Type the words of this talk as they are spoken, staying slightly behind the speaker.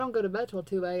I don't go to bed till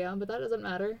 2 a.m., but that doesn't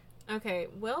matter. Okay,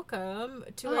 welcome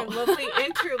to our lovely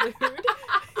interlude.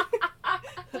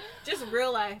 Just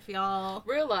real life, y'all.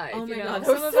 Real life. Oh my God,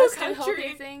 some of us do country.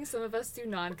 healthy things, some of us do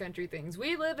non-country things.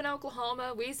 We live in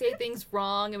Oklahoma. We say things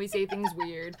wrong and we say things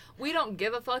weird. We don't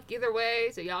give a fuck either way,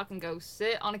 so y'all can go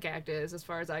sit on a cactus as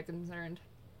far as I'm concerned.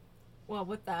 Well,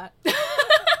 with that,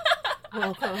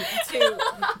 welcome to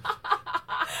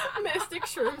Mystic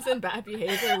Shrooms and Bad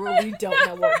Behavior, where we don't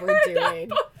know what we're doing.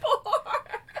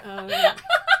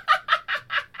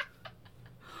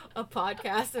 A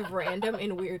podcast of random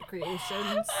and weird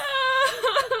creations.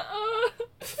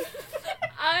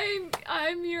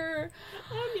 I'm your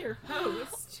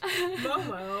host,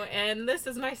 Momo, and this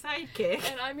is my sidekick.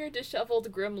 And I'm your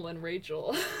disheveled gremlin,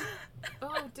 Rachel.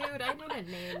 Oh, dude, I need a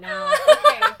name now.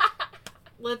 Okay.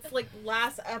 Let's,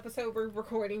 last episode we're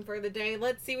recording for the day.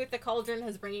 Let's see what the cauldron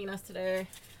is bringing us today.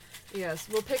 Yes,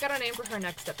 we'll pick out a name for her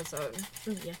next episode.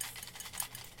 Yes.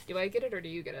 Do I get it or do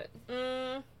you get it?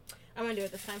 I'm gonna do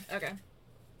it this time. Okay.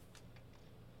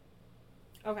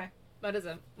 Okay. What is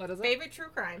it? Favorite true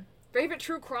crime. Favorite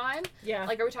true crime? Yeah.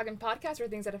 Like, are we talking podcasts or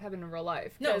things that have happened in real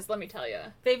life? No. Because let me tell you.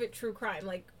 Favorite true crime,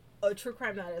 like a true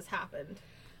crime that has happened.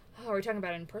 Oh, are we talking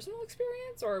about in personal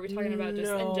experience or are we talking about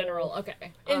just in general?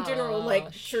 Okay. In general,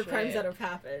 true crimes that have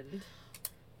happened.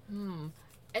 In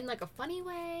like a funny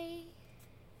way?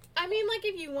 I mean,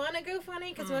 if you want to go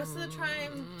funny, because most of the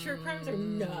time, true crimes are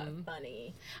not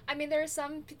funny. I mean, there are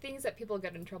some things that people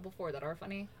get in trouble for that are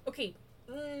funny. Okay.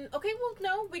 Okay, well,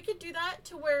 no, we could do that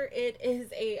to where it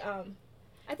is a,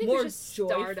 I think more we should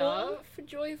start off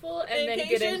joyful and then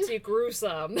vacation. get into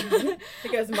gruesome.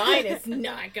 Because mine is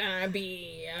not gonna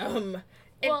be,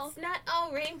 well, it's not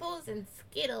all rainbows and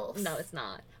Skittles. No, it's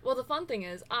not. Well, the fun thing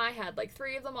is, I had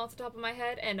 3 of them off the top of my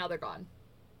head, and now they're gone.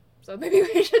 So maybe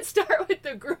we should start with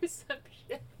the gruesome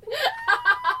shit.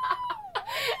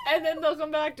 And then they'll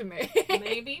come back to me.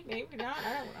 Maybe not,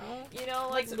 I don't know. You know,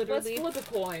 let's literally flip a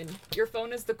coin. Your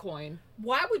phone is the coin.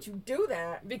 Why would you do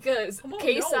that? Because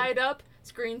case side up,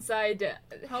 screen side down.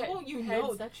 How will you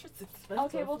know? That shit's expensive.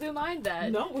 Okay, we'll do mine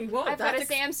then. No, we won't. I've got a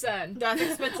Samsung. That's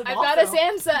expensive. I've got a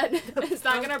Samsung. It's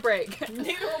not gonna break.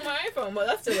 Neither will my iPhone, but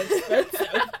that's still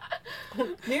expensive.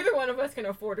 Neither one of us can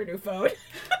afford a new phone.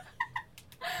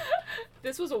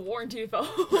 This was a warranty phone.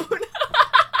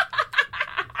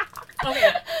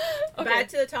 Okay. Back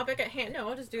to the topic at hand. No,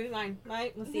 I'll just do mine.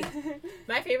 Let's see.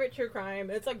 My favorite true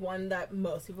crime, it's one that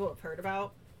most people have heard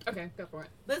about. Okay, go for it.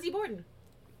 Lizzie Borden.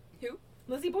 Who?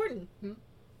 Lizzie Borden.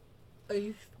 Are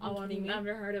you I've kidding me?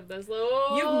 never heard of this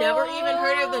little... You've never even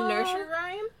heard of the nursery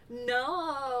rhyme?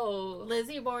 No.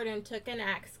 Lizzie Borden took an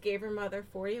axe, gave her mother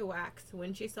 40 whacks.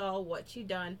 When she saw what she'd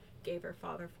done, gave her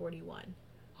father 41.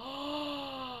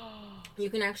 You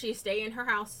can actually stay in her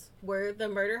house where the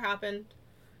murder happened.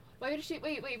 Why did she...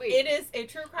 Wait. It is a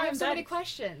true crime. I have so many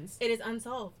questions. It is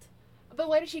unsolved. But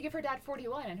why did she give her dad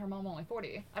 41 and her mom only 40?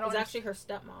 It was actually her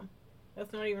stepmom.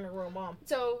 That's not even a real mom.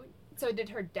 So did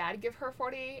her dad give her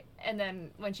 40, and then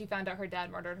when she found out her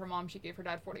dad murdered her mom, she gave her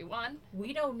dad 41?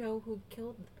 We don't know who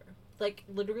killed her.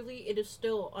 Literally, it is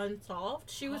still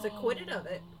unsolved. She was acquitted of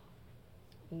it.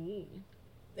 Ooh.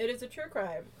 It is a true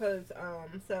crime, because,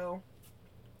 so,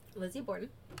 Lizzie Borden,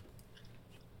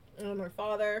 her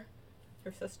father,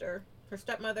 her sister, her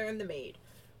stepmother, and the maid.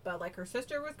 But, her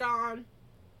sister was gone.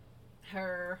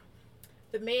 On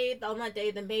that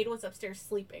day, the maid was upstairs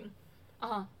sleeping.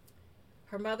 Uh-huh.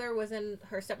 Her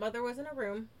stepmother was in a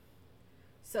room.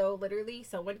 So, literally,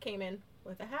 someone came in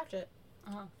with a hatchet.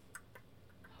 Uh-huh.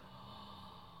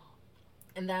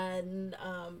 And then,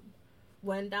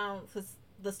 went down,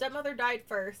 the stepmother died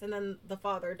first, and then the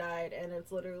father died, and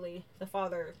it's literally the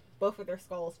father, both of their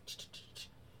skulls,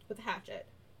 with a hatchet.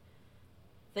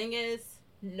 Thing is,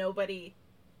 no one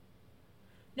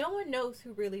knows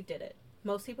who really did it.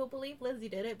 Most people believe Lizzie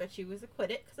did it, but she was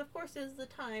acquitted, because of course it is the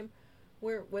time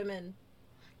where women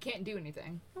can't do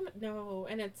anything. No,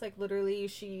 and it's literally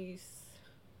she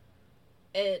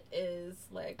went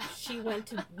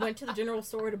to the general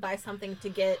store to buy something to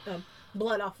get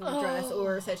blood off of a dress,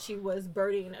 or said she was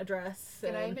burning a dress.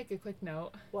 Can I make a quick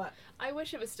note? What? I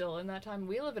wish it was still in that time.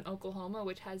 We live in Oklahoma,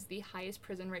 which has the highest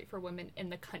prison rate for women in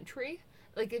the country.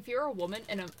 If you're a woman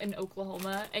in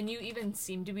Oklahoma and you even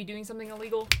seem to be doing something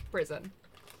illegal, prison.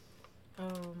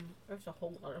 There's a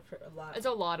whole lot. It's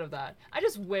a lot of that. I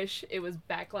just wish it was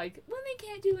back women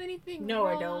can't do anything No,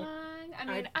 wrong. I don't. I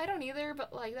mean, I don't either,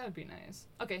 but that would be nice.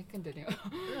 Okay, continue.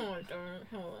 No, I don't.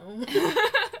 Hello.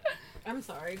 I'm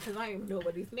sorry, because I am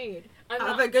nobody's maid.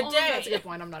 Have a good day. That's a good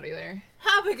point. I'm not either.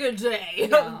 Have a good day.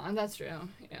 Yeah, that's true.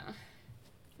 Yeah.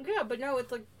 Yeah, but no,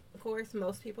 it's of course,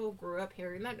 most people grew up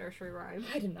hearing that nursery rhyme.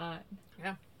 I did not.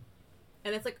 Yeah.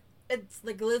 And it's like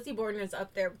Lizzie Borden is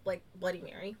up there like Bloody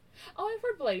Mary. Oh, I've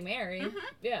heard Bloody Mary. Mhm.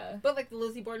 Yeah. But like the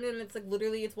Lizzie Borden, it's like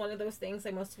literally it's one of those things.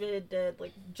 Like most of it did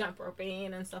like jump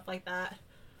roping and stuff like that.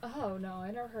 Oh no,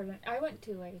 I never heard it. I went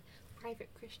to a private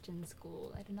Christian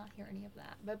school. I did not hear any of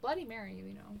that. But Bloody Mary,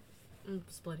 you know.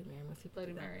 It's Bloody Mary. Most people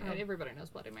Bloody do that. Mary. Oh. Everybody knows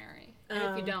Bloody Mary. And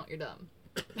if you don't, you're dumb.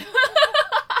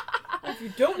 If you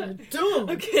don't, you're dumb.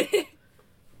 Okay.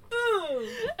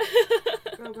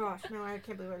 Oh gosh, no, I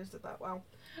can't believe I just did that. Wow.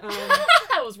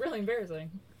 That was really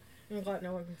embarrassing. I'm glad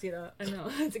no one can see that. I know.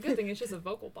 It's a good thing it's just a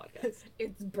vocal podcast.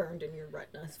 It's burned in your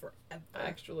retinas forever.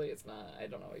 Actually, it's not. I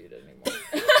don't know what you did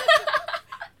anymore.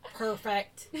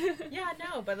 Perfect. Yeah,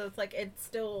 no, but it's like it's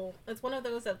one of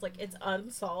those that's like it's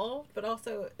unsolved, but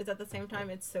also it's at the same time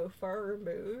it's so far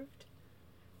removed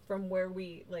from where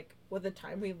we like with the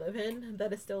time we live in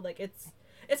that is still like it's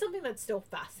something that still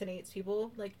fascinates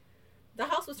people. Like the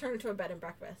house was turned into a bed and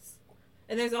breakfast.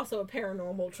 And there's also a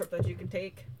paranormal trip that you can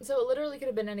take. So it literally could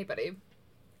have been anybody.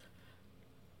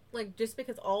 Like just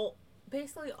because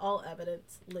basically all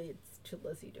evidence leads to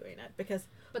Lizzie doing it because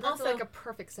But that's also, like a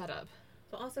perfect setup.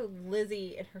 but also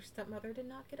Lizzie and her stepmother did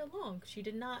not get along. She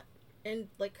did not, and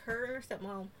like her and her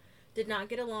stepmom did not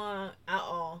get along at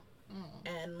all.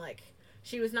 And like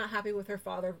she was not happy with her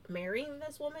father marrying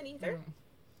this woman either.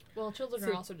 Well, children So-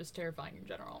 are also just terrifying in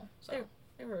general. So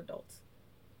They were adults.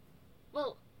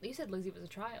 well, you said Lizzie was a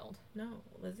child. No,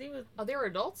 Lizzie was Oh, they were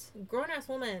adults? a grown-ass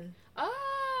woman.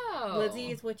 Oh. Lizzie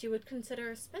is what you would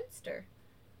consider a spinster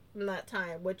from that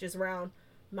time, which is around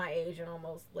my age and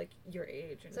almost like your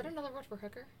age. Is that another word for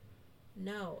hooker?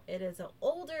 No, it is an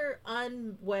older,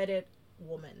 unwedded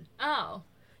woman. Oh.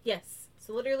 Yes.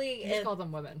 So literally, You just call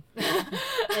them women.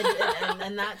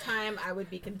 and that time I would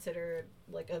be considered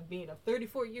like of being of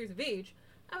 34 years of age,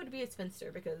 I would be a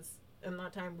spinster because in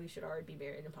that time we should already be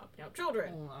married and popping out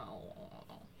children.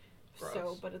 Gross.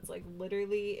 So, but it's like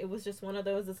literally, it was just one of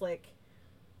those. It's like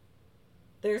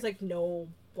there's like no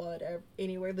blood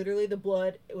anywhere. Literally, the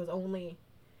blood it was only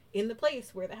in the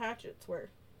place where the hatchets were.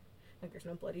 Like there's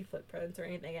no bloody footprints or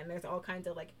anything, and there's all kinds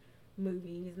of like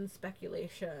movies and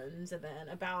speculations. And then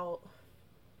about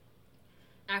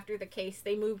after the case,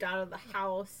 they moved out of the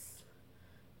house,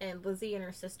 and Lizzie and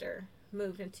her sister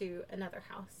moved into another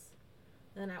house.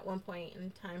 Then at one point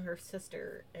in time, her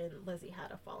sister and Lizzie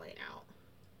had a falling out.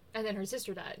 And then her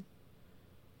sister died.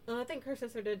 Well, I think her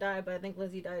sister did die, but I think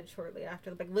Lizzie died shortly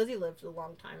after. Like Lizzie lived a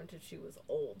long time until she was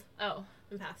old Oh.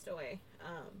 and passed away.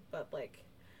 But like,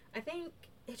 I think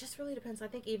it just really depends. I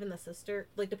think even the sister,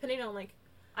 like depending on like,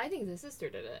 I think the sister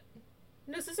did it.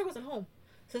 no, sister wasn't home.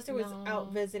 Sister was No.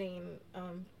 out visiting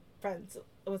friends.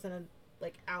 It wasn't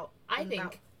out. I and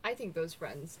about. think those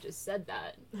friends just said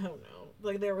that. Oh no,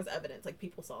 like there was evidence. Like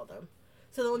people saw them.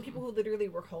 So the only people who literally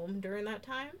were home during that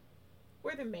time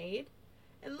were the maid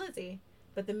and Lizzie.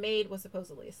 But the maid was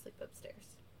supposedly asleep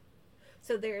upstairs.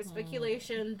 So there's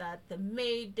speculation that the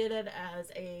maid did it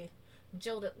as a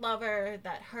jilted lover,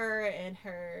 that her and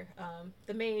her,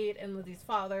 the maid and Lizzie's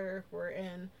father were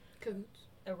in Cahoots.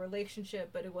 a relationship,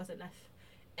 but it wasn't,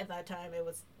 at that time, it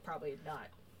was probably not.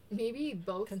 Maybe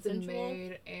both Consensual? the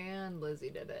maid and Lizzie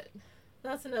did it.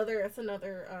 That's another,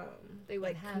 They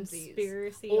like, went halvesies.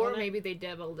 conspiracy. Or on it. maybe they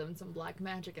dabbled in some black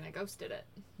magic and a ghost did it.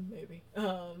 Maybe.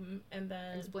 And And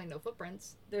then explain no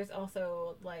footprints. there's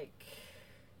also, like,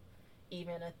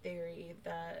 even a theory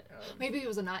that, Maybe it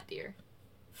was a not deer.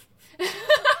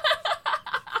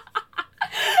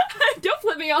 Don't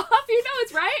flip me off. You know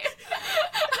it's right.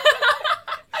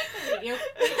 you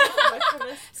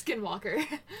Skinwalker.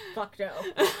 Fuck no.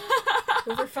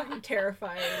 Those are fucking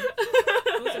terrifying.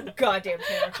 Those are goddamn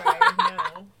terrifying.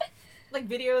 No. Like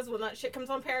videos when that shit comes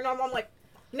on Paranormal, I'm like,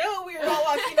 no, we are not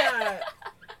watching that.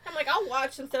 I'm like, I'll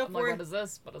watch some stuff I'm like, where what is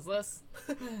this? What is this?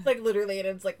 like literally, and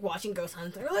it's like watching ghost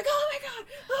hunts. They're like, oh my god,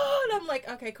 oh, and I'm like,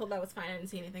 okay, cool, that was fine. I didn't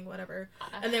see anything, whatever.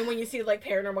 And then when you see like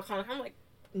Paranormal Contact, I'm like,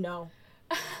 no.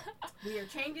 We are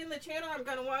changing the channel. I'm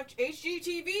gonna watch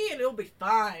HGTV and it'll be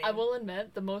fine. I will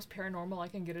admit, the most paranormal I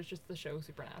can get is just the show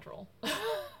Supernatural.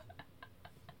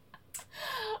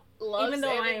 Love Even though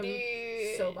I Sam and am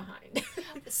Dean. so behind.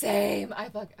 Same. I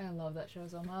love that show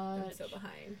so much. I'm so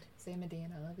behind. Sam and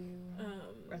Dean, I love you.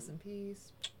 Rest in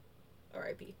peace.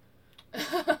 R.I.P.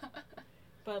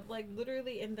 But like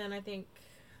literally, and then I think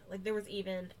like there was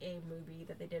even a movie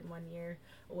that they did one year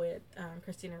with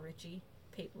Christina Ricci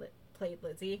played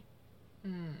Lizzie. I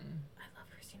love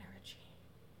Christina Ricci.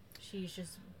 She's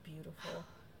just beautiful.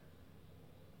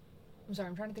 I'm sorry,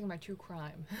 I'm trying to think of my true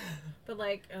crime. But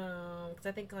like, because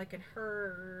I think like in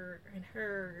her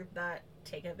that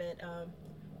take of it,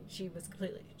 she was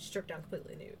completely stripped down,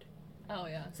 completely nude. Oh,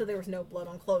 yeah. So there was no blood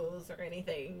on clothes or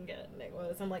anything. And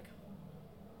I'm like,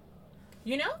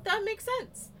 that makes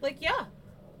sense. Like, yeah,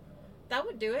 that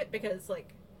would do it, because, like,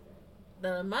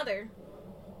 the mother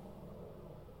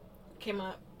came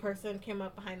up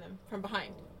behind them from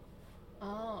behind.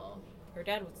 Oh. Her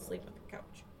dad was asleep on the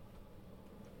couch.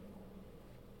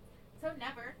 So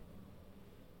never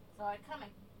saw it coming.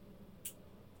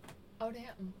 Oh,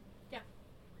 damn.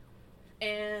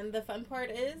 And the fun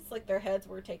part is, like, their heads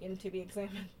were taken to be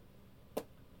examined. But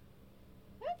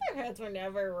their heads were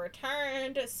never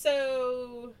returned,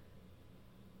 so...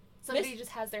 Somebody just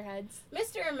has their heads.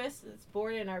 Mr. and Mrs.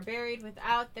 Borden are buried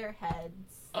without their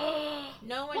heads.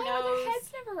 No one Why knows. were their heads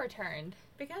never returned?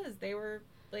 Because they were,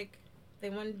 like, they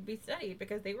wanted to be studied,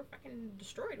 because they were fucking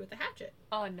destroyed with a hatchet.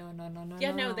 Oh, no.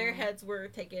 Yeah, no, their heads were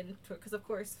taken, because, of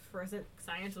course, forensic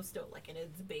science was still, like, in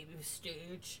its baby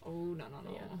stage. Oh, no.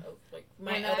 Yeah, like,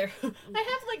 I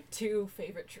have, like, 2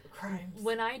 favorite true crimes.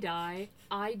 When I die,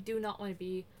 I do not want to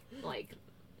be, like,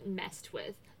 messed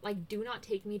with. Like, do not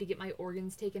take me to get my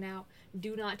organs taken out.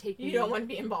 Do not take me... You don't want to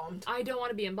be embalmed. I don't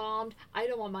want to be embalmed. I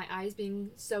don't want my eyes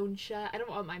being sewn shut. I don't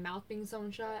want my mouth being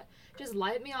sewn shut. Just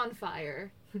light me on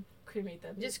fire. Cremate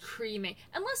them. Just cremate.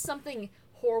 Unless something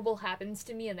horrible happens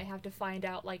to me and they have to find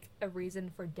out, like, a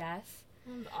reason for death.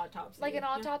 Autopsy. Like an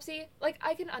autopsy. Like,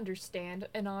 I can understand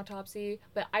an autopsy,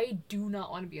 but I do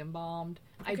not want to be embalmed.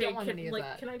 I don't want any of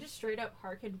that. Can I just straight up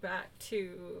harken back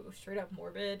to Straight Up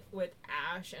Morbid with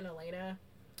Ash and Elena?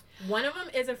 One of them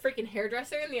is a freaking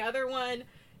hairdresser, and the other one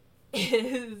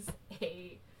is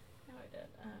a...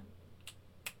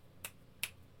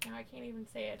 Now I can't even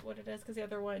say it, what it is, because the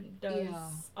other one does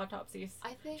autopsies.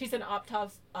 I think... She's an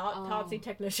autopsy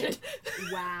technician.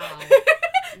 Wow.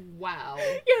 Wow.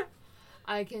 Yeah.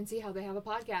 I can see how they have a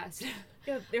podcast.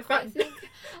 Yeah, they're fun.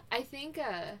 I think,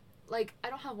 like, I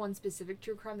don't have one specific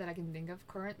true crime that I can think of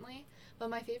currently, but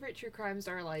my favorite true crimes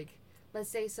are, like, let's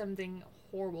say something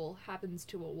horrible happens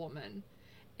to a woman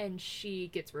and she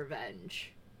gets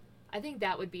revenge. I think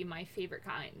that would be my favorite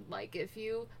kind. Like,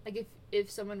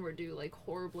 if someone were to, like,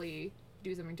 horribly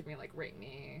do something to me, like, rape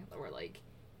me, or, like,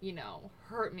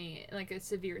 hurt me in, like, a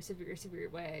severe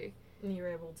way. And you were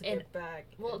able to get back.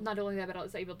 Well, not only that, but I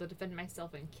was able to defend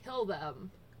myself and kill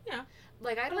them. Yeah.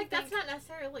 Like, I don't think... that's not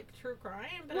necessarily, like, true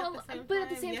crime, but at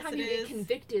the same time, you get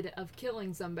convicted of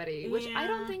killing somebody, which I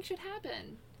don't think should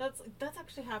happen. That's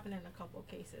actually happened in a couple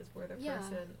cases where the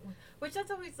person... Which that's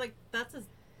always, like, that's a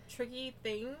tricky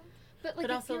thing.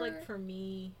 But also, like, for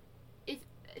me... If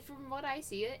from what I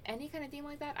see it, any kind of thing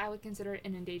like that, I would consider it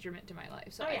an endangerment to my life.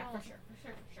 So for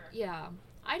sure. Yeah.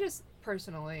 I just,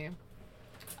 personally...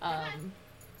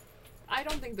 I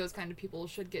don't think those kind of people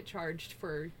should get charged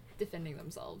for defending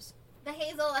themselves. The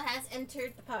Hazel has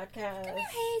entered the podcast. Come here,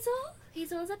 Hazel.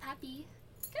 Hazel is a puppy.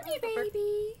 Come here,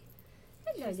 baby.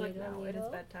 Hello, she's like, no, it is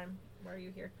bedtime. Why are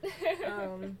you here?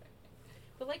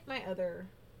 But like my other...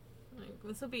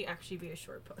 this will actually be a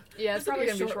short podcast. Yeah, it's probably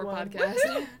going to be a short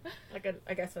podcast. I guess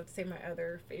I have to say my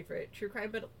other favorite true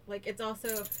crime, but like it's one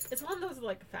of those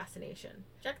like fascination.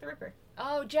 Jack the Ripper.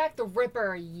 Oh, Jack the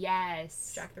Ripper,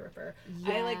 yes. Jack the Ripper.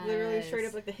 Yes. I like literally straight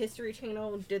up like the History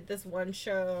Channel did this one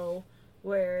show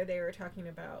where they were talking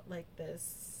about like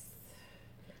this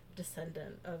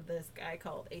descendant of this guy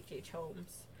called H.H.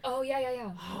 Holmes. Oh,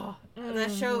 yeah.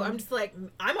 That show, I'm just like,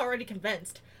 I'm already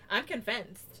convinced. I'm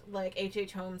convinced, like,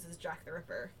 H.H. Holmes is Jack the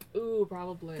Ripper. Ooh,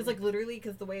 probably. Because, like, literally,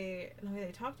 the way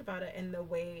they talked about it and the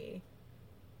way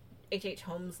H.H.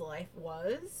 Holmes' life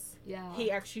was,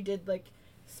 he actually did, like,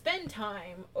 spend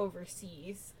time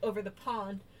overseas, over the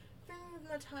pond, during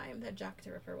the time that Jack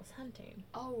the Ripper was hunting.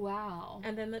 Oh, wow.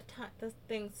 And then the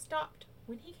thing stopped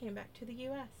when he came back to the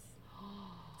U.S.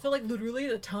 So, like, literally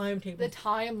the timetable. The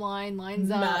timeline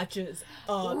lines up. Matches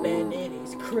up, ooh, and it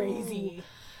is crazy.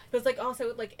 But it's, like,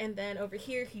 also, like, and then over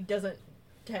here, he doesn't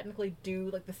technically do,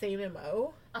 like, the same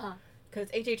MO. Uh-huh. Because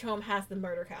H.H. Holmes has the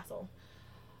murder castle.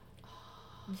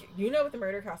 You know what the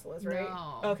murder castle is, right?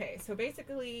 No. Okay, so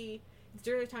basically, it's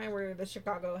during the time where the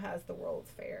Chicago has the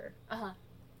World's Fair. Uh-huh.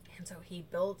 And so he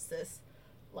builds this,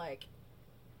 like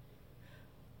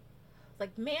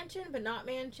mansion, but not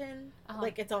mansion. Uh-huh.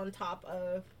 Like, it's on top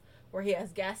of where he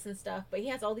has guests and stuff, but he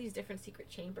has all these different secret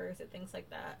chambers and things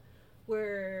like that.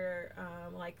 Where,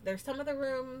 like, there's some of the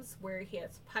rooms where he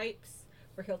has pipes,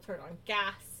 where he'll turn on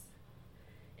gas,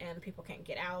 and people can't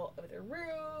get out of their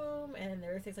room, and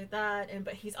there's things like that.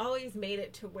 But he's always made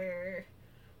it to where,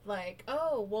 like,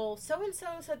 oh, well, so-and-so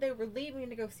said they were leaving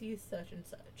to go see such and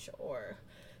such, or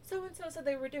so-and-so said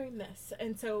they were doing this.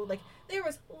 And so, like, there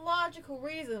was logical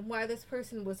reason why this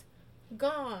person was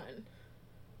gone.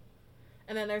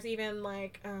 And then there's even,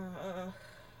 like,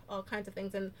 all kinds of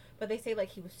things, but they say like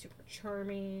he was super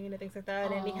charming and things like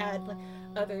that, and he had like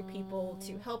other people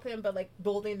to help him. But like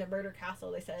building the murder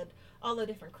castle, they said all the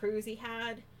different crews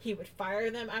he would fire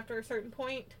them after a certain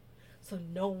point, so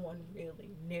no one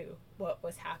really knew what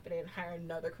was happening, and hire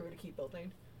another crew to keep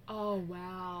building. Oh,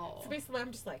 wow. So basically,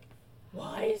 I'm just like,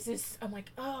 why is this? I'm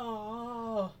like,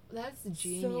 oh, that's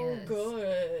genius. So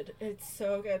good. It's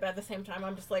so good. But at the same time,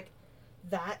 I'm just like,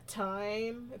 that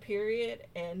time period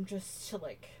and just to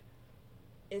like,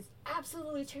 is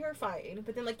absolutely terrifying.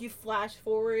 But then like you flash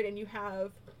forward and you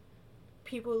have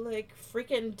people like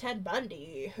freaking Ted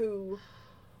Bundy, who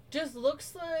just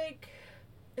looks like,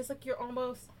 it's like you're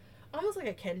almost like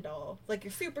a Ken doll. Like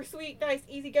you're super sweet, nice,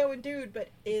 easygoing dude, but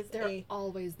they're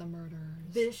always the murderers.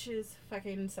 Vicious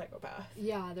fucking psychopath.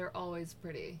 Yeah, they're always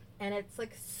pretty. And it's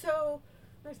like so,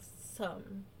 there's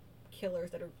some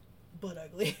killers that are butt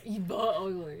ugly. Butt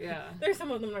ugly, yeah. There's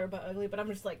some of them that are butt ugly, but I'm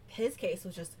just like, his case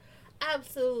was just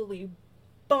absolutely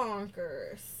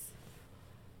bonkers.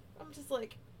 I'm just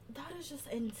like, that is just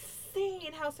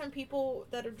insane how some people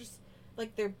that are just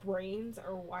like their brains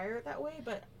are wired that way.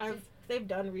 But they've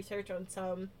done research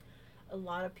on a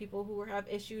lot of people who have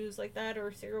issues like that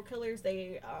or serial killers.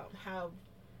 They have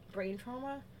brain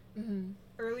trauma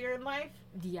earlier in life.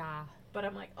 Yeah. But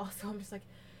I'm like, also, I'm just like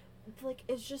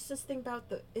it's just this thing about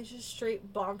it's just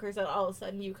straight bonkers that all of a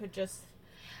sudden you could just.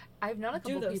 I've known a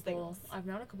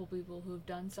couple people who've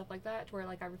done stuff like that, to where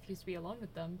like I refuse to be alone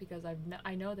with them because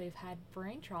I know they've had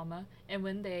brain trauma, and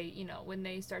when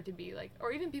they start to be like,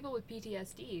 or even people with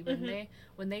PTSD,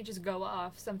 when they just go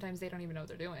off, sometimes they don't even know what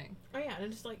they're doing. Oh yeah,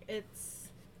 and just like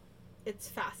it's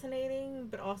fascinating,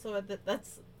 but also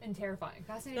that's and terrifying.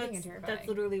 Fascinating and terrifying. That's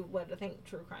literally what I think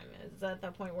true crime is. At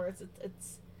that point where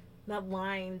it's that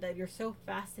line that you're so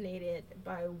fascinated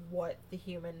by what the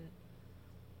human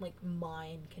like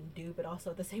mind can do, but also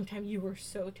at the same time you were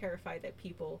so terrified that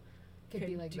people could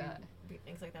be like that,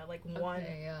 things like that. Like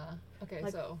okay,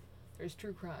 like, so there's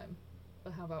true crime,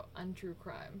 but how about untrue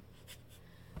crime?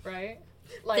 Right?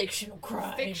 Like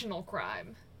fictional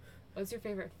crime. What's your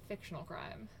favorite fictional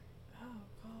crime? Oh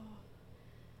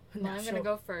god, I'm gonna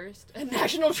go first.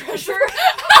 National Treasure.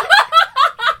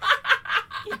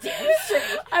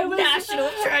 National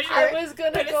Treasure. I was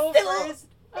gonna go first.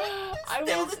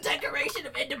 Still the Declaration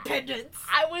of Independence.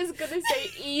 I was gonna say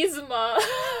Yzma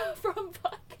from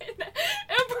fucking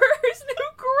Emperor's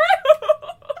New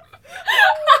Groove.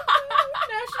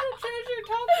 National Treasure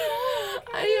tops it all.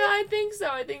 Okay. Yeah, I think so.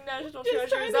 I think National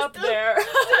Treasure is up there.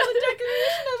 The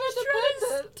Declaration of Independence. Trying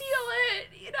to steal it,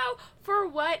 for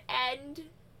what end?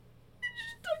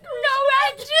 No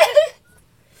end.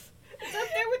 It's up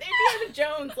there with Indiana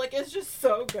Jones. Like, it's just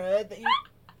so good that you.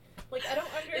 Like, I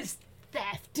don't understand. It's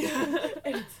theft.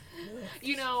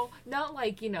 Not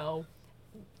like,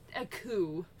 a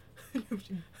coup.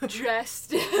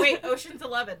 Dressed. Wait, Ocean's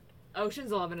 11.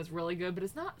 Ocean's 11 is really good, but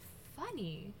it's not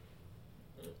funny.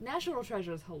 National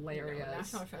Treasure is hilarious. No,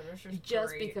 National Treasure is just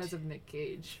great. Because of Nick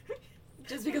Cage.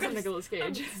 Just because of Nicolas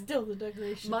Cage. Still the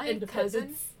Declaration of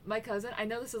Independence. My cousin, I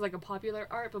know this is like a popular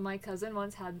art, but my cousin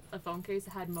once had a phone case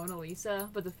that had Mona Lisa,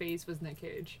 but the face was Nick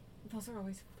Cage. Those are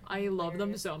always I love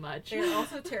them so much. They're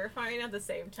also terrifying at the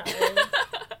same time.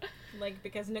 Like,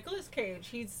 because Nicolas Cage,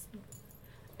 it's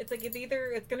like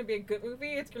it's gonna be a good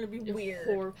movie, it's gonna be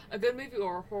weird. A good movie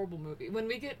or a horrible movie. When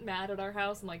we get mad at our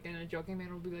house and like in a joking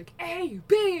manner, we'll be like A,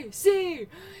 B, C,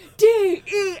 D,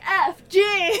 E, F,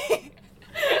 G.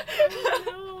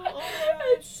 Oh,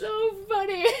 it's so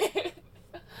funny.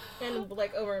 And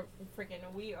like over freaking,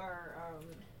 we are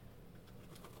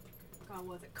God, what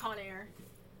was it, Con Air?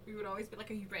 We would always be like,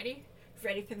 "Are you ready?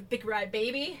 Ready for the big ride,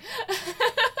 baby?"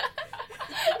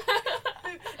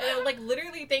 And like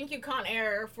literally, thank you, Con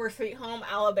Air, for Sweet Home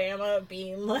Alabama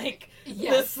being like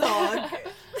the song.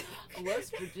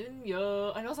 West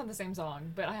Virginia. I know it's not the same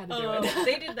song, but I had to do it.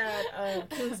 They did that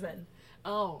Kingsman.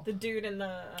 Oh, the dude in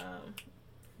the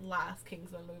last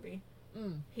Kingsman movie.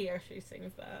 He actually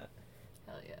sings that.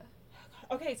 Hell yeah.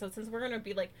 Okay, so since we're gonna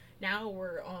be like, now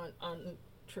we're on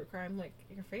true crime, like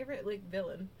your favorite like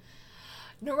villain.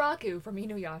 Naraku from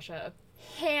Inuyasha,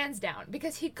 hands down,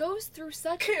 because he goes through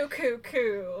such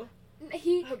Coo.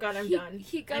 Oh god, I'm done.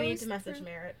 I need to message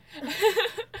Merritt.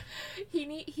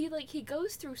 he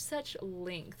goes through such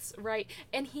lengths, right?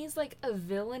 And he's like a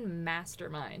villain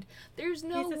mastermind. He's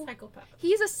a psychopath.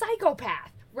 He's a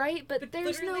psychopath, right? But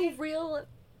there's no real,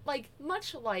 like,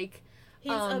 much like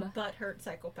He's a butthurt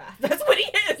psychopath. That's what he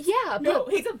is. Yeah, no,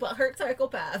 he's a butthurt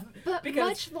psychopath. But because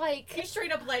much like he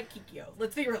straight up liked Kikyo.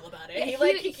 Let's be real about it. he He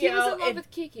liked Kikyo. he was in love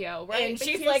with Kikyo, right? And But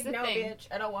she's here's like, the no, thing. bitch,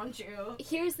 I don't want you.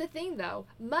 Here's the thing, though.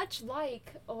 Much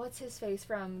like what's his face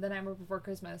from The Nightmare Before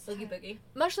Christmas, Oogie Boogie.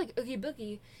 much like Oogie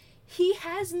Boogie, he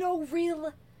has no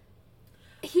real.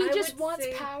 He I just would wants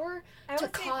say- power I to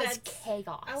would say cause that's-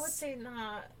 chaos. I would say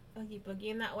not Oogie Boogie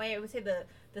in that way. I would say the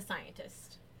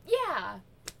scientist. yeah,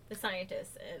 The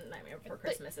scientist in Nightmare Before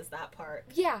Christmas is that part.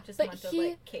 yeah. Just but a bunch he, of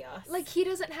like chaos. like, he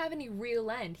doesn't have any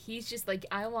real end. He's just like,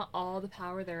 I want all the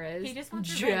power there is. He just wants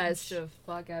just revenge. to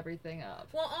fuck everything up.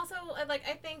 Well, also, I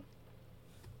think,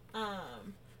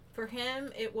 for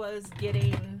him, it was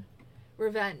getting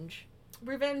Revenge,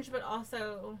 revenge, but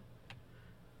also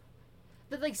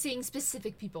but like seeing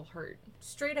specific people hurt.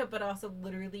 straight up, but also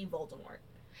literally Voldemort.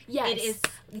 Yes, It is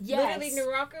yes. literally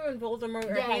Naraku and Voldemort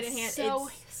are hand in hand. so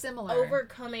It's similar.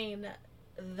 overcoming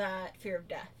that fear of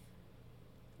death.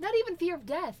 Not even fear of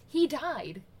death. He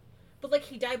died. But like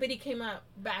he died, but he came out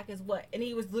back as what? And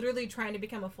he was literally trying to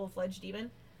become a full-fledged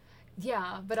demon.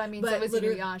 Yeah, but I mean, But so was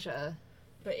literally- Inuyasha.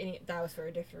 But that was for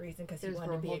a different reason because he It was wanted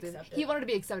for to a be whole different- accepted. He wanted to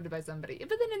be accepted by somebody,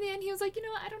 but then in the end, he was like, you know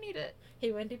what? I don't need it.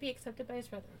 He wanted to be accepted by his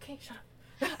brother. Okay, shut up.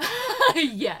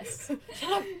 Yes.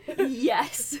 Shut up.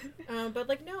 Yes. But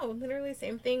like no, literally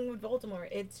same thing with Voldemort.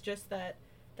 It's just that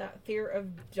fear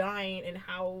of dying and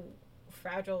how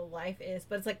fragile life is.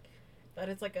 But it's like that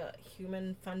is like a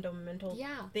human fundamental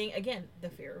Yeah. thing. Again, the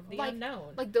fear of the Like-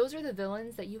 unknown. Like, those are the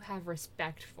villains that you have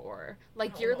respect for.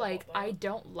 Like, I you're don't know like, about that. I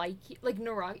don't like you. Like,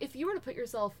 Narok, if you were to put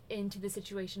yourself into the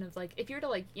situation of, like, if you were to,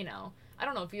 like, you know, I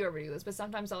don't know if you ever do this, but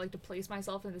sometimes I like to place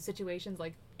myself in the situations,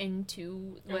 like,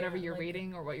 into Oh, whatever yeah, you're like-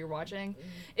 reading or what you're watching.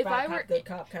 If Bad I cop, were. good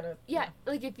cop kind of. Yeah,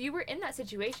 like, if you were in that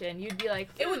situation, you'd be like,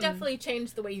 It would "Hmm." definitely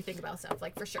change the way you think about stuff.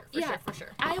 Like for sure. For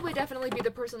sure. I would definitely be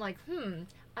the person like,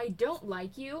 I don't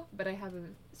like you, but I have a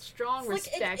strong It's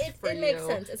like, respect for it you. makes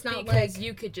sense. It's not because like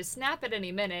you could just snap at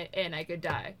any minute and I could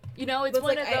die. You know, it's but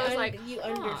one like, of those like you huh.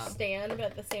 understand, but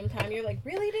at the same time you're like,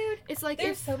 really, dude? It's like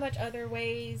There's if so much other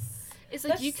ways. it's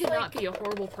like that's you could like- not be a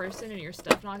horrible person and your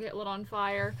stuff not get lit on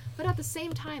fire, but at the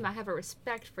same time I have a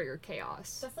respect for your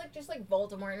chaos. That's like just like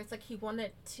Voldemort. It's like he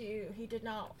did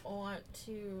not want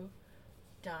to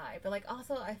die, but like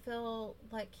also I feel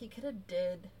like he could have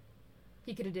did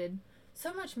He could have did.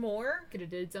 so much more. Could have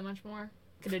did so much more.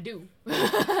 Could have do.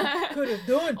 Could have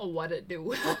done. Oh, what it do?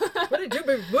 What did you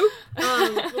baby boo?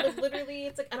 But, like, literally,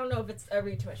 it's like I don't know if it's I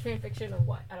read too much fan fiction or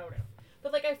what. I don't know.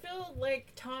 But like I feel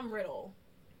like Tom Riddle.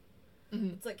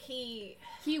 Mhm. It's like he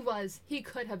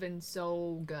could have been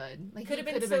so good. Like, Could he have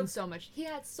been could have so- been so much. He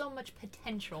had so much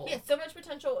potential. had so much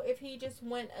potential if he just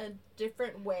went a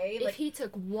different way. If Like he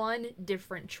took one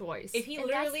different choice. if he And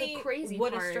that's literally the crazy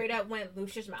would have part. straight up went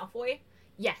Lucius Malfoy.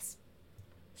 Yes.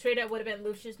 Straight up would have been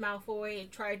Lucius Malfoy.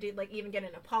 Tried to like even get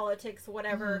into politics,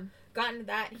 whatever. Mm-hmm. Gotten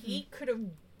that he could have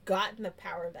gotten the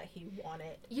power that he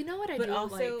wanted. You know what I But do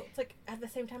also, like? it's like at the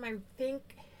same time, I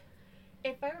think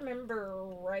if I remember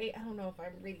right, I don't know if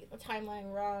I'm reading the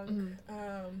timeline wrong.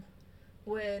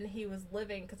 When he was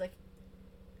living, because like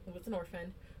he was an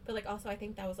orphan, but like also I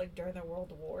think that was like during the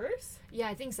World Wars. Yeah,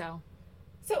 I think so.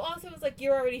 So also it's like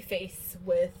you're already faced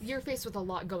with You're faced with a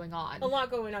lot going on. a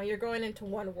lot going on. You're going into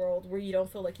one world where you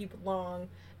don't feel like you belong,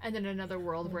 And then another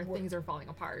world where Wh- things are falling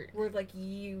apart. where like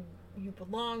you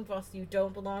belong, but also you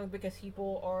don't belong because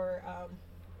people are.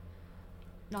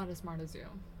 Not as smart as you.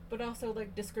 But also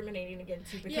like discriminating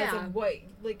against you because Yeah. of what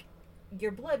like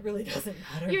your blood really doesn't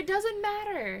matter. It doesn't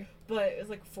matter. But it's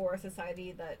like for a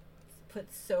society that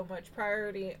puts so much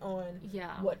priority on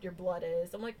Yeah. what your blood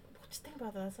is. I'm like, just think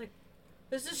about that. It's like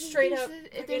there's just straight up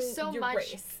There's freaking so your much.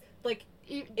 race. Like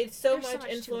It, it's so there's much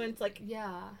to- influence. Like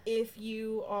yeah. if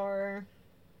you are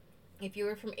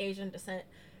from Asian descent,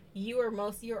 you're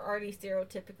already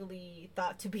stereotypically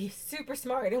thought to be super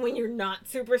smart, and when you're not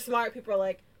super smart, people are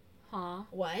like, Huh.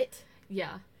 what?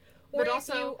 Yeah. Or But if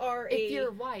also, you are If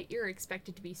you're white, you're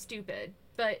expected to be stupid.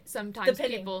 But sometimes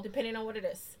people. depending on what it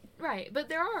is. Right. But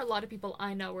there are a lot of people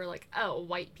I know who are like, oh,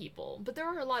 white people. But there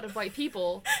are a lot of white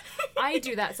people. I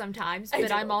do that sometimes, I but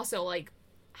do. I'm also like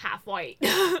half white.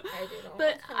 I do know.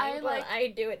 But I like. I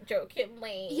do it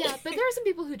jokingly. Yeah, but there are some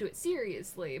people who do it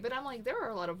seriously. But I'm like, there are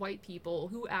a lot of white people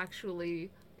who actually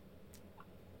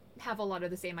have a lot of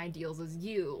the same ideals as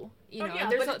you. You know,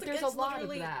 and there's a lot of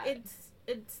that.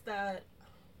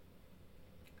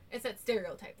 It's that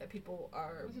stereotype that people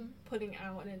are putting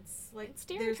out, and it's like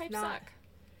Stereotypes there's not, suck.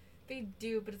 They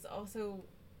do, but it's also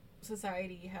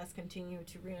society has continued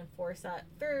to reinforce that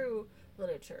through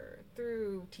literature,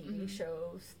 through TV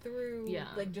shows, through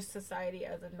like just society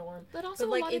as a norm. But also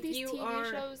like, a lot of these TV are...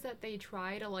 shows that they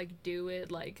try to like do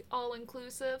it like all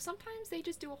inclusive, sometimes they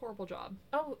just do a horrible job.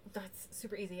 Oh, that's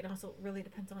super easy. It also really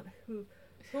depends on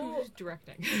who's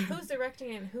directing. Who's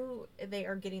directing and who they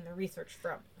are getting the research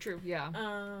from. True, yeah.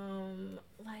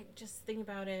 Like just think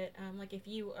about it. Like if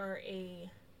you are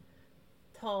a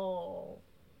tall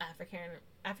African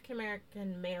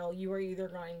American male, you are either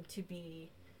going to be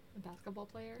a basketball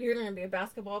player. You're going to be a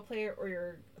basketball player, or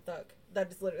you're a thug.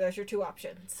 That's your two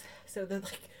options. So they're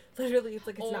like literally, it's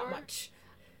like it's not much.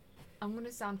 I'm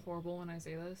gonna sound horrible when I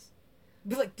say this.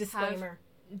 But like disclaimer: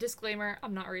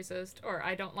 I'm not racist, or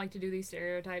I don't like to do these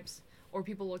stereotypes. Or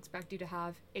people will expect you to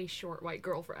have a short white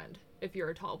girlfriend if you're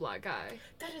a tall black guy.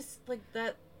 That is like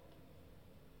that.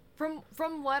 From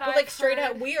what I like straight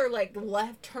out, we are like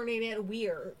left turning it.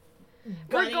 We're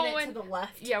going it to the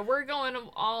left. Yeah, we're going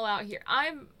all out here.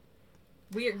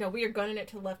 We are gunning it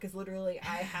to the left because literally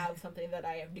I have something that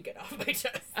I have to get off my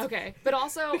chest. Okay, but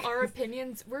also our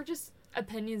opinions, we're just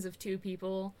opinions of two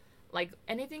people. Like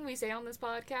anything we say on this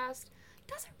podcast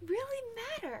doesn't really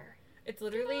matter. It's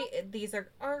literally, these are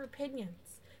our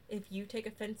opinions. If you take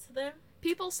offense to them,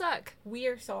 people suck. We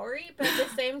are sorry, but at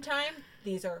the same time,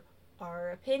 these are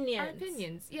our opinions. Our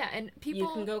opinions, yeah, and people... You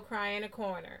can go cry in a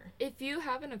corner. If you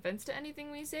have an offense to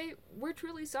anything we say, we're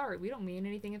truly sorry. We don't mean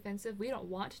anything offensive. We don't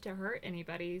want to hurt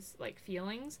anybody's, like,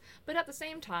 feelings. But at the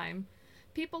same time,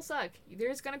 people suck.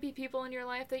 There's gonna be people in your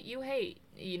life that you hate.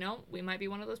 You know, we might be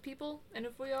one of those people, and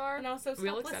if we are, and also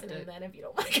we'll accept it. Then if you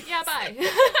don't like it. Yeah, bye.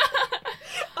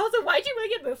 Also, why'd you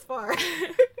make it this far?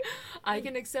 I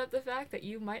can accept the fact that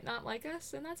you might not like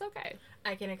us, and that's okay.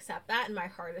 I can accept that, and my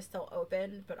heart is still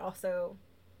open, but also,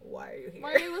 why are you here?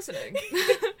 Why are you listening?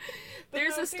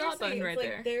 There's a stop button right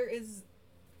there. There is...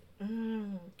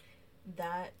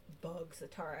 that bugs the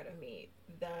tar out of me.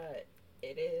 That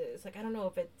it is... Like, I don't know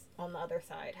if it's on the other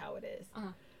side how it is.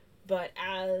 But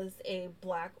as a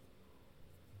black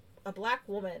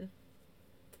woman,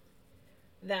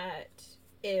 that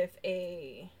if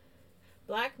a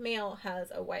black male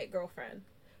has a white girlfriend,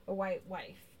 a white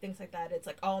wife, things like that, it's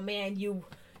like, oh man, you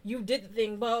did the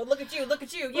thing, well, look at you.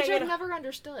 Yeah, which I've never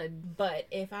understood. But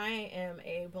if I am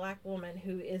a black woman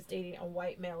who is dating a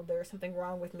white male, there's something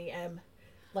wrong with me.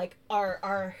 Like,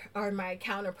 are my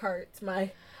counterparts,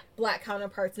 my black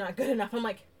counterparts, not good enough? I'm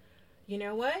like, you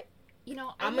know what?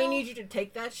 I'm gonna need you to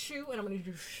take that shoe and I'm gonna need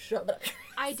you to shove it up your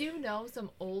ass. I do know some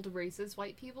old racist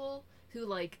white people who,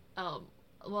 like, well,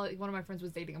 one of my friends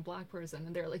was dating a black person,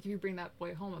 and they're like, if you bring that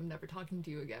boy home, I'm never talking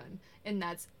to you again. And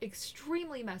that's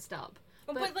extremely messed up.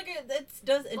 But like,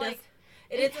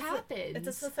 it happens. It's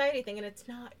a society thing, and it's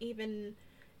not even...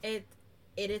 It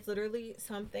is literally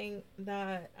something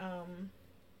that,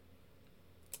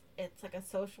 it's like a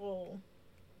social...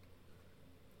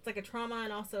 It's like a trauma,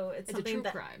 and also it's something a true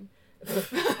that... crime. It's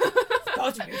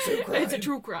supposed to be a true crime. It's a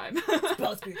true crime. It's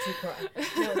supposed to be a true crime.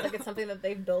 No, it's like it's something that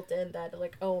they've built in that,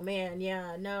 like, oh man,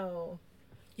 yeah, no.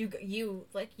 You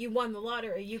won the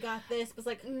lottery, you got this. But it's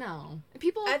like, no.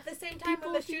 People... At the same time,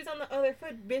 when the shoe's on the other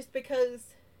foot, just because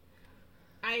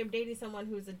I am dating someone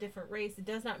who's a different race, it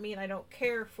does not mean I don't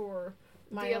care for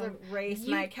my other race,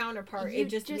 my counterpart. You it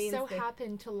just means so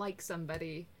happen to like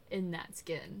somebody in that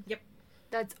skin. Yep.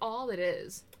 That's all it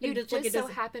is. You just so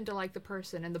happen to like the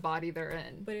person and the body they're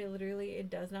in. But it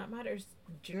does not matter.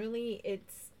 Generally,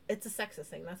 it's a sexist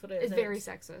thing. That's what it is. It's very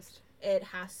sexist. It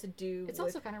has to do It's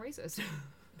also kind of racist.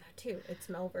 That too. It's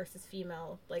male versus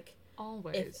female. Like,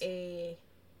 always. If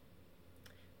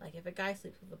a guy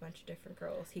sleeps with a bunch of different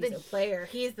girls, he's a player.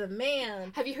 He's the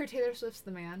man. Have you heard Taylor Swift's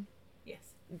The Man? Yes.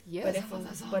 Yes.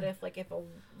 But if a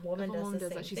woman does the same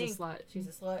thing, she's a slut. She's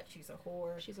a slut. She's a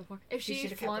whore. She's a whore. If she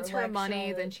flaunts her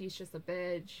money, then she's just a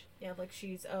bitch. Yeah, like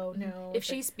she's no. If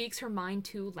she speaks her mind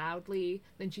too loudly,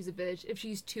 then she's a bitch. If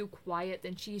she's too quiet,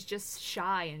 then she's just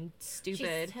shy and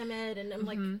stupid. She's timid, and I'm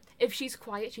like, if she's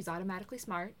quiet, she's automatically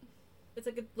smart. It's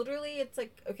like it's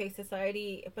like, okay,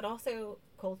 society, but also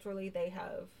culturally they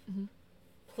have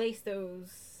placed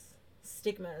those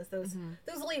stigmas, those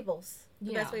labels.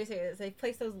 The best way to say it is they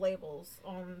place those labels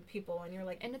on people, and you're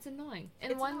like... And it's annoying.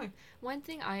 And one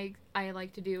thing I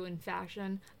like to do in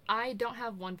fashion, I don't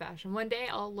have one fashion. One day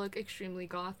I'll look extremely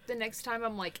goth. The next time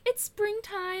I'm like, it's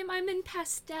springtime, I'm in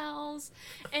pastels.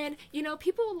 And,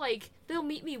 people, like, they'll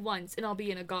meet me once and I'll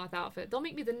be in a goth outfit. They'll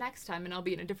meet me the next time and I'll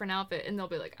be in a different outfit, and they'll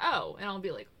be like, oh. And I'll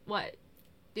be like, what?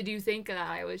 Did you think that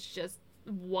I was just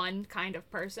one kind of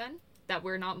person? That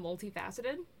we're not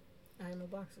multifaceted? I'm a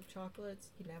box of chocolates.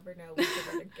 You never know what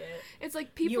you're gonna get. It's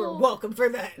like people. You are welcome for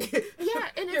that. Yeah,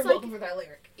 and it's you're like, welcome for that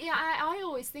lyric. Yeah, I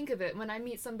always think of it when I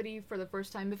meet somebody for the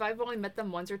first time. If I've only met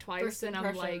them once or twice, and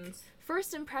I'm like,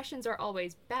 first impressions are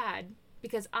always bad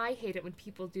because I hate it when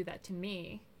people do that to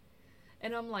me.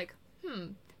 And I'm like,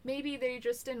 maybe they're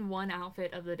just in one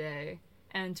outfit of the day,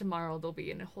 and tomorrow they'll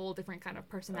be in a whole different kind of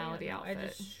personality outfit. I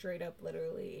just straight up,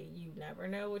 literally, you never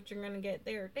know what you're gonna get.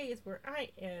 There are days where I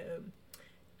am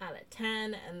out of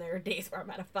 10, and there are days where I'm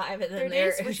out of 5, and then there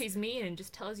are days where she's mean and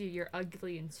just tells you you're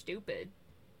ugly and stupid.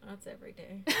 That's every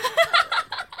day.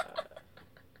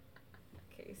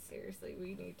 Okay, seriously,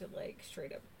 we need to, like,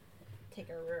 straight up take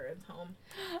our rear ends home.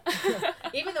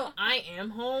 Even though I am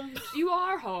home. You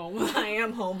are home. I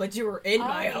am home, but you were in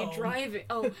my home. Driving.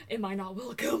 Oh, am I not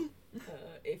welcome?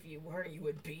 If you were, you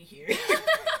would be here.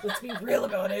 Let's be real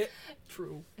about it.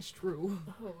 True. It's true.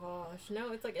 Oh gosh.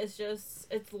 No, it's like, it's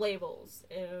labels.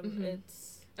 And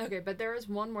it's... Okay, but there is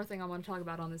one more thing I want to talk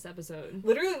about on this episode.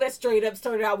 Literally, that straight up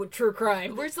started out with true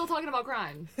crime. We're still talking about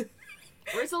crime.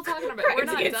 We're still talking about... Crimes we're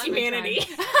not against done humanity.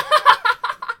 With crime.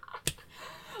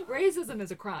 Racism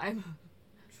is a crime.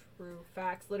 True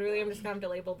facts. Literally, I'm just going to have to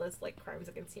label this, like, crimes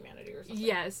against humanity or something.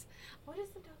 Yes. What is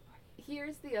the dog barking?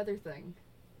 Here's the other thing.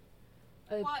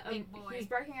 What, big boy? He's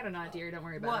barking at a not deer, don't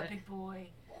worry about it. What, big boy?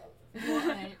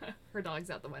 What? Her dog's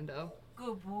out the window.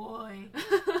 Good boy.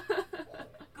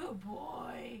 Good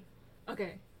boy.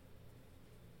 Okay.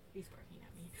 He's barking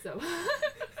at me.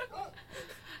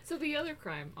 So the other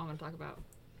crime I want to talk about.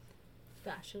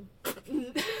 Fashion.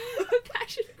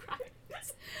 Fashion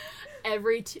crimes.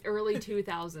 Every early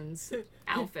 2000s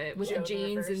outfit with the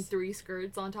jeans and 3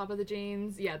 skirts on top of the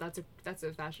jeans. Yeah, that's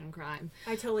a fashion crime.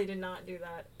 I totally did not do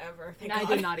that ever. I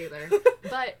did not either.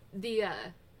 But the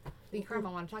crime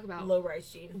I want to talk about. Low-rise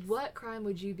jeans. What crime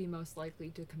would you be most likely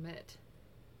to commit?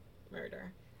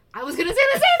 Murder. I was gonna say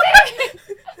the same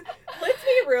thing! Let's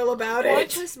be real about it.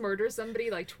 Watch us murder somebody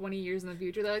like 20 years in the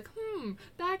future. They're like,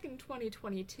 back in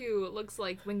 2022, it looks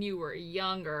like when you were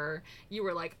younger, you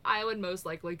were like, I would most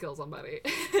likely kill somebody.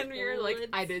 And you're like,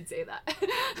 I did say that.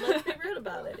 Let's be real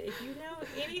about it. If you know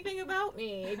anything about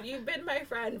me, if you've been my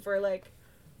friend for like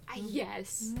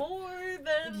yes, more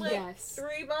than like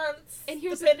 3 months, and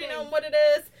here's depending on what it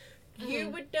is, you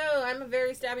would know I'm a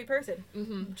very stabby person.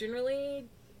 Generally,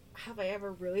 have I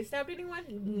ever really stabbed anyone?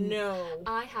 No.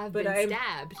 I have been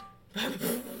stabbed.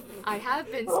 I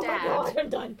have been stabbed. Oh my God, I'm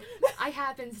done. I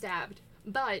have been stabbed,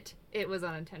 but it was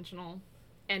unintentional,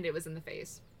 and it was in the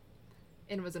face.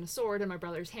 And it was in a sword in my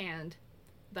brother's hand,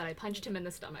 but I punched him in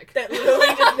the stomach. That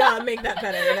literally does not make that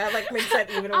better. That like makes that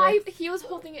even worse. He was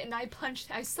holding it, and I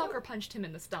sucker punched him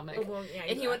in the stomach. Oh, well, yeah,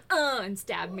 and he went, and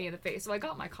stabbed me in the face. So I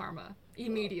got my karma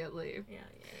immediately. Yeah.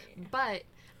 But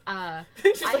I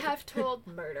have told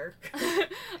murder.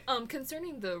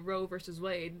 Concerning the Roe versus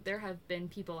Wade, there have been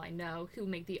people I know who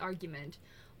make the argument,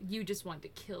 you just want to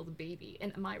kill the baby.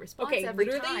 And my response every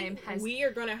time we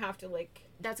are gonna have to like.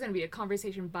 That's gonna be a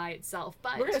conversation by itself.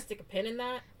 But we're gonna stick a pin in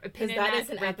that because that is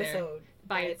an episode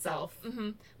by itself.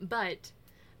 But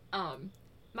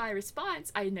my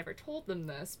response, I never told them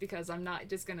this because I'm not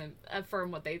just gonna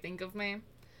affirm what they think of me.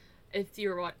 If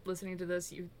you're listening to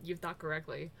this, you've thought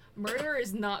correctly. Murder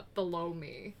is not below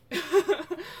me.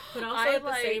 But also at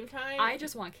the same time, I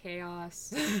just want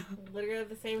chaos. Literally at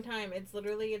the same time, it's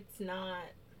not.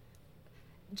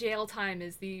 Jail time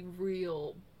is the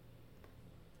real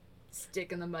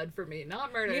stick in the mud for me,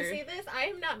 not murder. You see this? I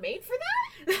am not made for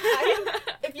that.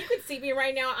 If you could see me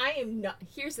right now, I am not.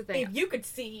 Here's the thing. If you could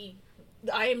see,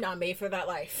 I am not made for that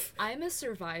life. I'm a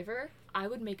survivor. I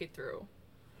would make it through.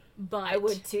 But I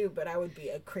would too, but I would be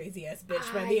a crazy ass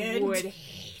bitch by the end. I would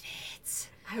hate it.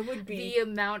 I would be. The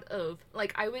amount of,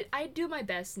 like, I'd do my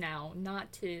best now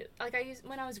not to, like,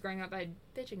 when I was growing up, I'd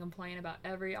bitch and complain about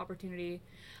every opportunity.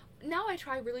 Now I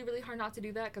try really, really hard not to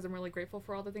do that because I'm really grateful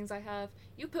for all the things I have.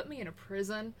 You put me in a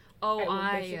prison,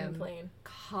 I am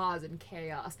causing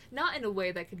chaos. Not in a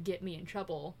way that could get me in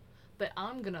trouble, but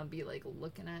I'm gonna be, like,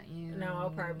 looking at you. No,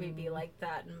 I'll probably be like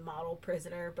that model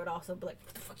prisoner, but also be like,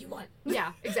 what the fuck you want?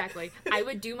 Yeah, exactly. I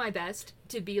would do my best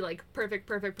to be, like,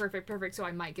 perfect, so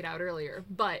I might get out earlier.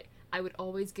 But I would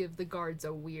always give the guards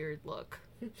a weird look.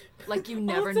 Like, you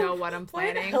never also, know what I'm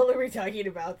planning. Why the hell are we talking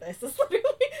about this? It's literally...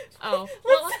 Oh,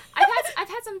 well, I've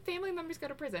had some family members go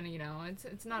to prison, you know.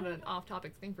 It's not an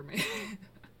off-topic thing for me.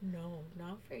 No,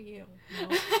 not for you.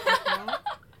 No.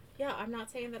 Yeah, I'm not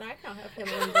saying that I don't have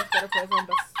family members go to prison,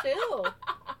 but still.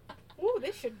 Ooh,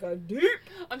 this should go deep.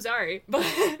 I'm sorry, but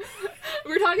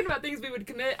We're talking about things we would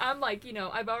commit. I'm like,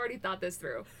 I've already thought this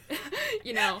through.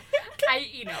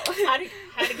 How to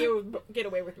get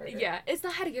away with murder. Yeah, it's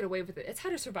not how to get away with it. It's how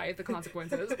to survive the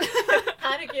consequences.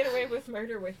 How to get away with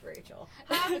murder with Rachel.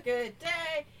 Have a good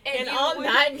day. And you on would-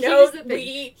 that here's note, the thing.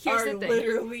 we Here's are the thing.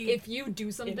 literally... If you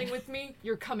do something with me,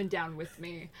 you're coming down with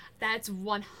me. That's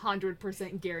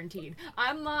 100% guaranteed.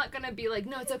 I'm not gonna be like,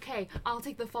 no, it's okay. I'll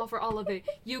take the fall for all of it.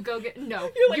 You go get... No,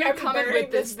 like, you're I'm coming burning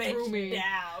with this bitch through me.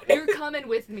 down. You're coming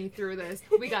with me through this.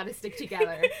 We gotta stick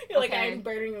together. You're like, okay? I'm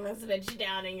burning this bitch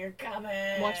down and you're coming.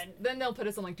 Then they'll put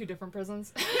us in like 2 different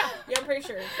prisons. Yeah, I'm pretty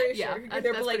sure. Yeah,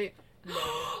 They're that's like, pretty...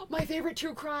 My favorite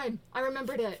true crime. I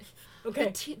remembered it.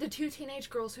 okay. The 2 teenage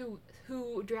girls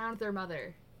who drowned their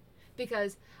mother.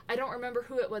 Because I don't remember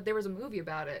who it was. There was a movie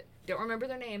about it. Don't remember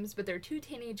their names, but they're 2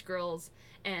 teenage girls,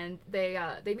 and they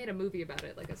made a movie about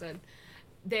it. Like I said,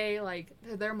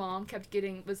 their mom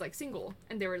was like single,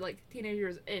 and they were like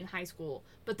teenagers in high school,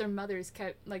 but their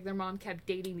mom kept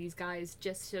dating these guys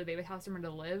just so they would have somewhere to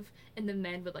live, and the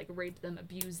men would like rape them,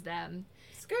 abuse them.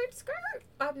 Skirt, skirt.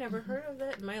 I've never heard of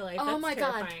that in my life. Oh That's my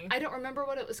terrifying. god. I don't remember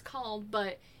what it was called,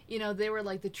 but they were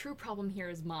like, the true problem here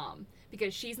is mom,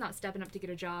 because she's not stepping up to get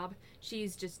a job.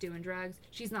 She's just doing drugs.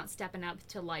 She's not stepping up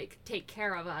to like take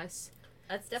care of us.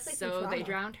 That's definitely some So trauma. they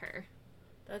drowned her.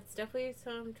 That's definitely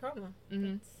some trauma.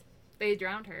 Mhm. They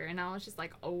drowned her, and I was just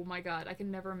like, oh my god, I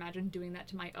can never imagine doing that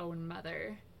to my own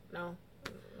mother. No.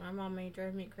 My mom may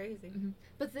drive me crazy.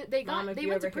 But they Mom, if you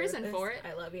went to ever hear prison this, for it.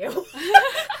 I love you.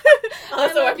 I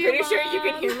Also, love I'm you, pretty sure you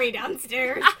can Mom. hear me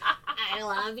downstairs. I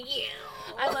love you.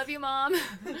 I love you, Mom.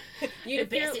 You If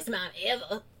the you're- bestest mom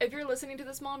ever. If you're listening to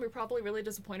this, Mom, you're probably really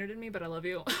disappointed in me, but I love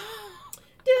you.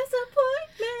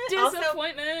 Disappointment.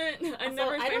 Disappointment. I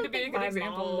never I claimed don't to be a think good my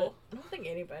example. mom- I don't think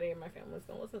anybody in my family is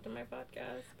gonna listen to my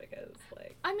podcast because,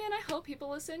 like, I mean, I hope people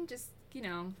listen, just,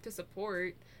 to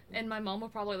support. And my mom will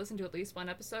probably listen to at least 1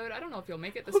 episode. I don't know if you'll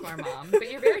make it this far, Mom,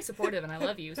 but you're very supportive and I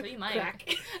love you, so you might. crack.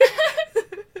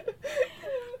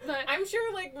 But I'm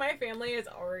sure, like, my family has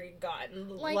already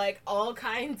gotten, Like- like all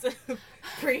kinds of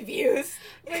previews.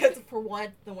 Because, for one,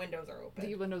 the windows are open.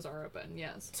 the windows are open,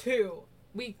 yes. 2,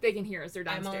 They can hear us, they're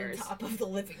I'm on downstairs. top of the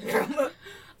living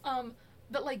room.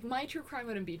 But like my true crime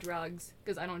wouldn't be drugs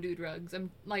because I don't do drugs. I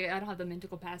don't have the mental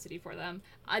capacity for them.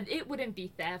 It wouldn't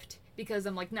be theft because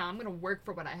I'm like, no, I'm gonna work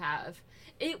for what I have.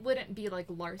 It wouldn't be like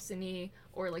larceny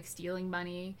or like stealing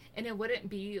money, and it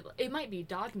might be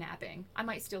dog napping. I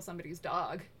might steal somebody's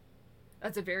dog.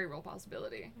 That's a very real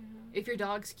possibility. If your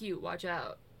dog's cute, watch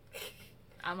out.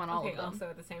 I'm on all of them. Also,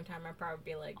 at the same time, I'd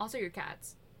probably be like, Also your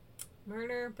cats.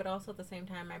 murder, but also at the same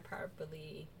time, I'd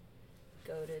probably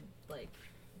go to, like,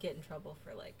 get in trouble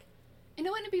for, like, And it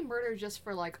wouldn't be murder just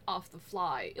for like off the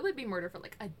fly. It would be murder for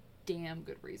like a damn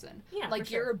good reason. Yeah, like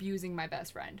for you're sure. abusing my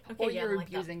best friend, Okay, or yeah, you're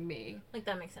like that. abusing me. Like,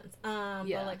 that makes sense. Yeah.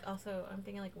 But, like, also, I'm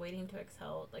thinking, like, waiting to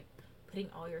exhale, like, putting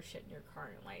all your shit in your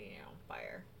car and lighting it on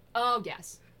fire. Oh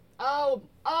yes. Oh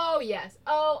yes.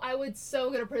 Oh, I would so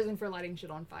go to prison for lighting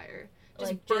shit on fire.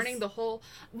 Just Like, burning just- the whole.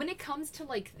 When it comes to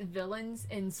like villains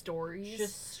in stories,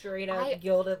 Just straight up I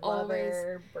gilded always-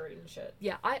 leather, burning shit.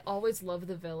 yeah, I always love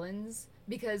the villains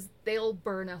because they'll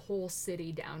burn a whole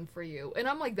city down for you, and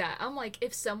I'm like that. I'm like,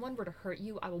 if someone were to hurt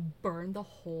you, I will burn the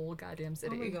whole goddamn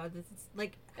city. Oh my god, this is,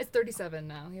 like, It's 37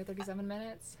 now. You have 37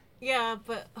 minutes. yeah,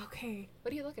 but, okay.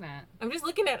 What are you looking at? I'm just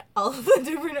looking at all of the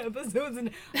different episodes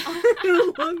and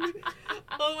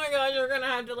oh my gosh, we're gonna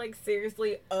have to, like,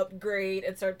 seriously upgrade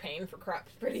and start paying for crap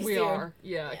pretty We soon. are,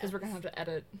 yeah, because Yes. we're gonna have to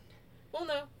edit. Well,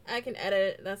 no, I can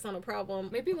edit. That's not a problem.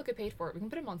 Maybe we'll get paid for it. We can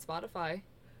put them on Spotify.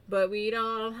 But we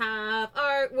don't have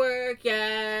artwork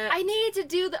yet. I need to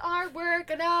do the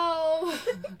artwork. No.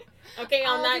 Okay,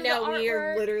 on I'll that do the note, we are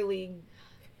artwork. literally.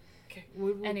 Okay.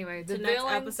 Anyway, the the next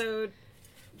villains- episode.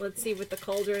 Let's see what the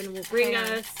cauldron will bring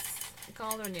Hang on. us.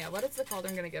 Cauldron, yeah. What is the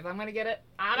cauldron gonna give? I'm gonna get it.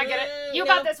 I'm gonna get it. You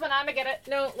no. got this one. I'm gonna get it.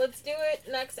 No, let's do it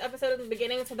next episode in the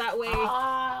beginning, so that way.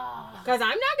 Ah. Because I'm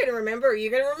not gonna remember. Are you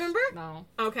gonna remember? No.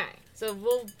 Okay. So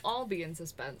we'll all be in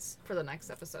suspense for the next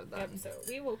episode then. So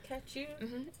we will catch you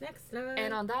hmm next time.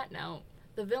 And on that note,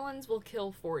 the villains will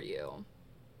kill for you.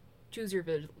 Choose your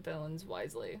villains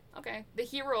wisely. Okay. The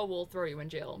hero will throw you in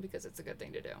jail because it's a good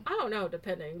thing to do. I don't know,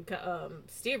 depending.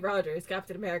 Steve Rogers,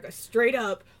 Captain America, straight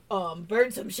up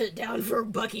burned some shit down for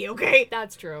Bucky. Okay.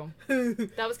 That's true.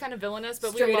 That was kind of villainous,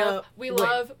 but Straight up, we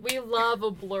wait. love a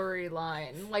blurry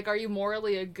line. Like, are you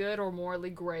morally a good or morally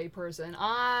gray person?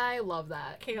 I love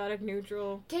that. Chaotic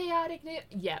neutral. Chaotic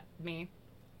yeah, me.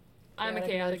 I'm a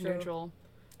Chaotic chaotic neutral. neutral.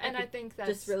 And I think that's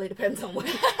Just really depends on what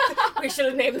we should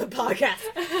have named the podcast.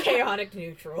 Chaotic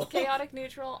neutral. chaotic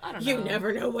neutral. I don't know. You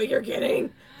never know what you're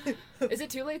getting. Is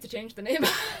it too late to change the name?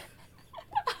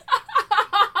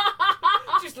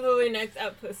 watch the next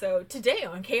episode today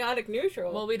on Chaotic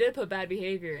Neutral. Well, we did put bad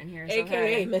behavior in here, so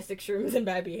AKA hey. Mystic Shrooms and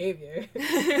Bad Behavior.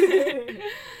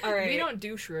 All right. We don't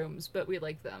do shrooms, but we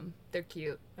like them. They're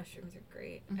cute. Mushrooms are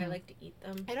great. I Mhm. like to eat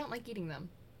them. I don't like eating them.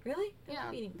 Really? I Yeah,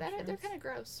 love eating they're mushrooms. kind of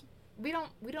gross. We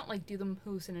don't like do them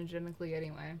hallucinogenically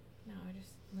anyway. No, I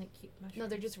just like cute mushrooms. No,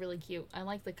 they're just really cute. I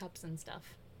like the cups and stuff.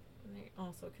 And they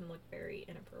also can look very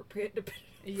inappropriate. Depending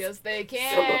Yes, they Some of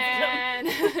can.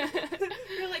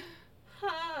 You're like,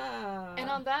 ha. And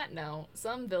on that note,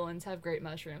 some villains have great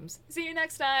mushrooms. See you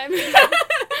next time.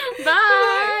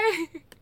 Bye.